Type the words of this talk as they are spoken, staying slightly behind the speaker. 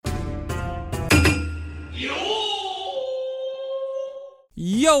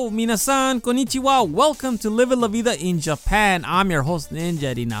Yo, minasan, konnichiwa. Welcome to Live La Vida in Japan. I'm your host,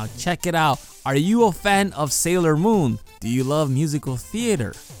 Ninja. Now check it out. Are you a fan of Sailor Moon? Do you love musical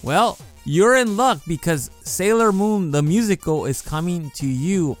theater? Well, you're in luck because Sailor Moon the musical is coming to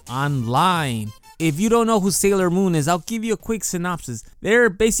you online. If you don't know who Sailor Moon is, I'll give you a quick synopsis. They're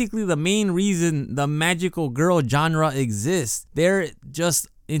basically the main reason the magical girl genre exists. They're just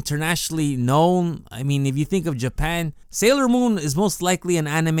internationally known. I mean, if you think of Japan, Sailor Moon is most likely an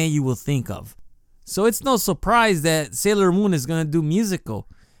anime you will think of. So it's no surprise that Sailor Moon is going to do musical.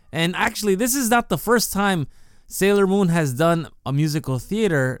 And actually, this is not the first time Sailor Moon has done a musical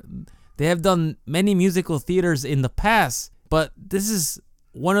theater. They have done many musical theaters in the past, but this is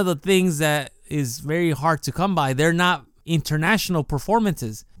one of the things that is very hard to come by. They're not international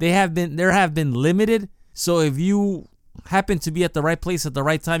performances. There have been limited. So if you happen to be at the right place at the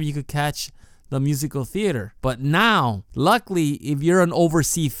right time, you could catch the musical theater. But now, luckily, if you're an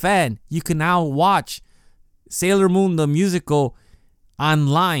overseas fan, you can now watch Sailor Moon the musical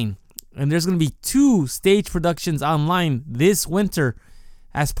online. And there's going to be 2 stage productions online this winter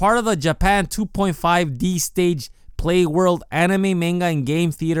as part of the Japan 2.5D stage Play World Anime, Manga, and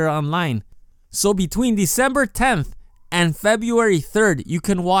Game Theater online. So between December 10th and February 3rd, you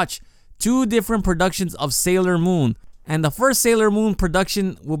can watch 2 different productions of Sailor Moon. And the first Sailor Moon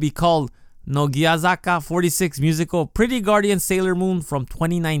production will be called Nogizaka 46 Musical Pretty Guardian Sailor Moon from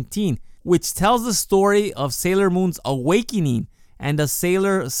 2019, which tells the story of Sailor Moon's awakening and the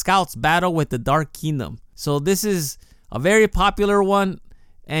Sailor Scouts battle with the Dark Kingdom. So this is a very popular one,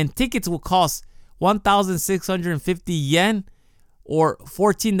 and tickets will cost 1,650 yen or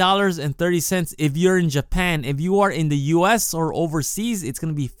 $14.30 if you're in Japan. If you are in the US or overseas, it's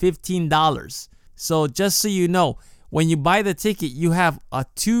going to be $15. So just so you know, when you buy the ticket, you have a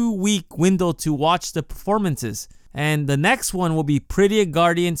 2-week window to watch the performances. And the next one will be Pretty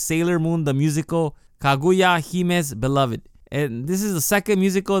Guardian Sailor Moon the musical Kaguya Hime's Beloved. And this is the second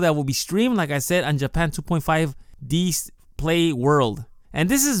musical that will be streamed, like I said, on Japan 2.5D Play World. And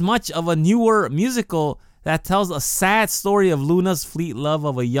this is much of a newer musical that tells a sad story of Luna's fleet love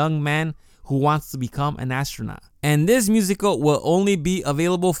of a young man who wants to become an astronaut. And this musical will only be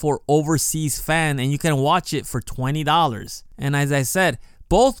available for overseas fans, and you can watch it for $20. And as I said,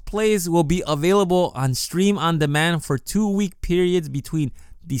 both plays will be available on Stream on Demand for 2-week periods between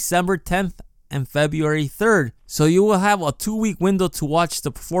December 10th and February 3rd. So you will have a 2-week window to watch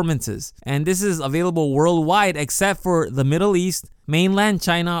the performances. And this is available worldwide except for the Middle East, mainland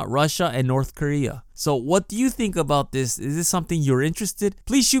China, Russia, and North Korea. So what do you think about this? Is this something you're interested?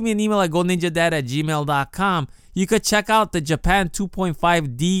 Please shoot me an email at goninjadad@gmail.com. You could check out the Japan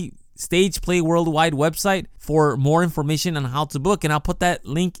 2.5D Stage Play Worldwide website for more information on how to book, and I'll put that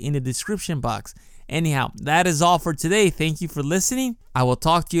link in the description box. Anyhow, that is all for today. Thank you for listening. I will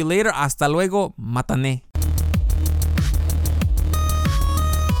talk to you later. Hasta luego. Matane.